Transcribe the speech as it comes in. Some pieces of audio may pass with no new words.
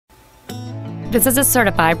This is a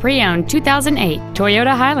certified pre-owned 2008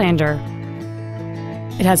 Toyota Highlander.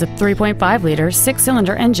 It has a 3.5-liter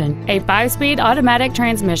 6-cylinder engine, a 5-speed automatic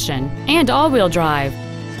transmission, and all-wheel drive.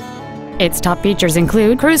 Its top features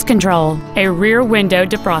include cruise control, a rear window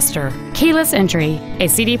defroster, keyless entry, a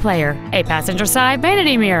CD player, a passenger side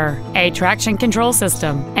vanity mirror, a traction control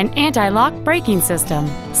system, an anti-lock braking system,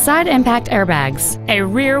 side impact airbags, a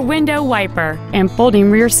rear window wiper, and folding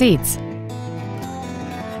rear seats.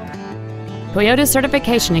 Toyota's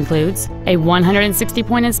certification includes a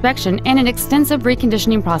 160-point inspection and an extensive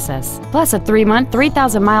reconditioning process, plus a 3-month,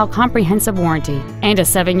 3,000-mile comprehensive warranty and a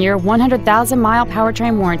 7-year, 100,000-mile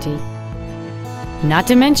powertrain warranty. Not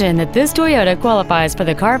to mention that this Toyota qualifies for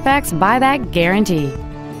the Carfax buyback guarantee.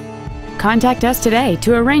 Contact us today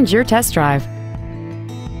to arrange your test drive.